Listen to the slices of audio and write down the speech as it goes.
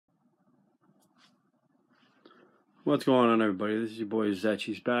What's going on, everybody? This is your boy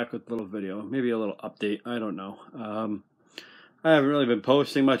Zetchi's back with a little video, maybe a little update. I don't know. I haven't really been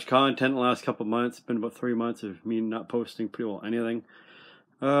posting much content the last couple months. It's been about 3 months of me not posting pretty well anything.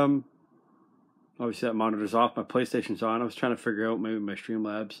 Um, Obviously that monitor's off, my PlayStation's on. I was trying to figure out maybe my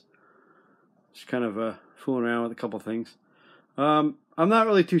Streamlabs. Just kind of fooling around with a couple things. I'm not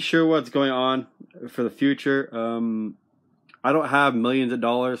really too sure what's going on for the future. I don't have millions of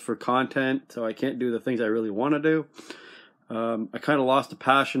dollars for content, so I can't do the things I really want to do. I kind of lost the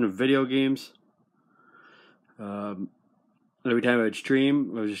passion of video games. Every time I'd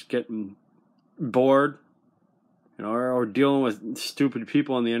stream, I was just getting bored, or dealing with stupid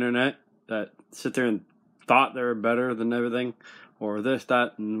people on the internet that sit there and thought they were better than everything, or this,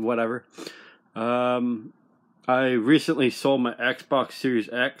 that, and whatever. I recently sold my Xbox Series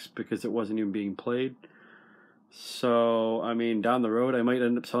X because it wasn't even being played. So, I mean, down the road, I might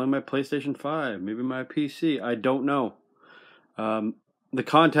end up selling my PlayStation 5, maybe my PC. I don't know. The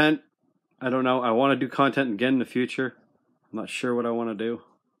content, I don't know. I want to do content again in the future. I'm not sure what I want to do.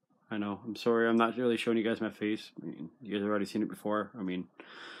 I know. I'm sorry. I'm not really showing you guys my face. I mean, you guys have already seen it before. I mean,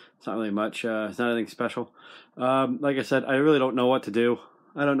 it's not really much. It's not anything special. Like I said, I really don't know what to do.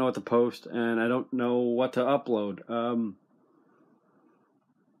 I don't know what to post, and I don't know what to upload.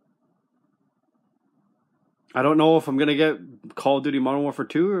 I don't know if I'm going to get Call of Duty Modern Warfare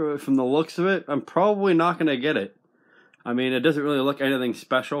 2, or from the looks of it, I'm probably not going to get it. I mean, it doesn't really look anything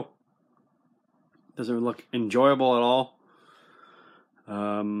special. It doesn't look enjoyable at all.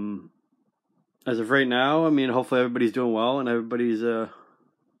 As of right now, I mean, hopefully everybody's doing well and everybody's doing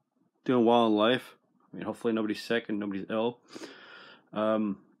well in life. I mean, hopefully nobody's sick and nobody's ill.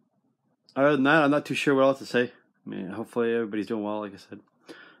 Other than that, I'm not too sure what else to say. I mean, hopefully everybody's doing well, like I said.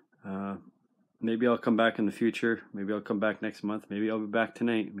 Maybe I'll come back in the future. Maybe I'll come back next month. Maybe I'll be back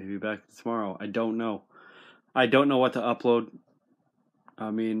tonight. Maybe back tomorrow. I don't know. I don't know what to upload. I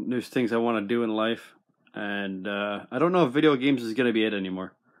mean, there's things I want to do in life. And I don't know if video games is going to be it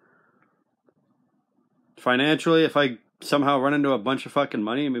anymore. Financially, if I somehow run into a bunch of fucking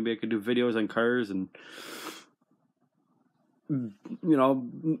money, maybe I could do videos on cars and,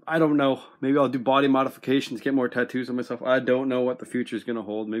 I don't know. Maybe I'll do body modifications, get more tattoos on myself. I don't know what the future is going to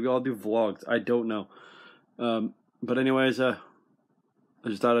hold. Maybe I'll do vlogs. I don't know. But anyways, I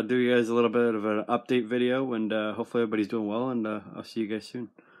just thought I'd do you guys a little bit of an update video, and hopefully everybody's doing well, and I'll see you guys soon.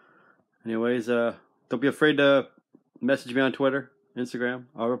 Anyways, don't be afraid to message me on Twitter, Instagram.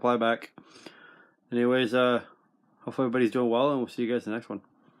 I'll reply back. Anyways, hopefully everybody's doing well, and we'll see you guys in the next one.